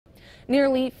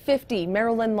Nearly 50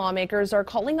 Maryland lawmakers are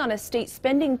calling on a state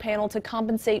spending panel to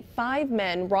compensate 5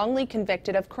 men wrongly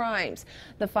convicted of crimes.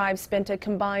 The 5 spent a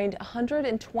combined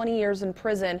 120 years in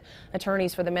prison.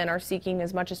 Attorneys for the men are seeking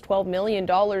as much as $12 million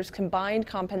combined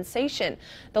compensation.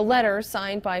 The letter,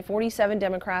 signed by 47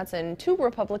 Democrats and 2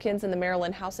 Republicans in the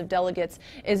Maryland House of Delegates,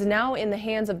 is now in the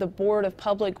hands of the Board of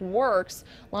Public Works.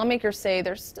 Lawmakers say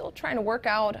they're still trying to work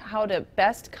out how to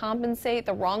best compensate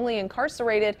the wrongly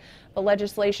incarcerated. The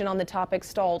legislation on the topic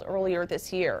stalled earlier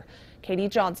this year. Katie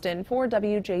Johnston for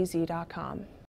WJZ.com.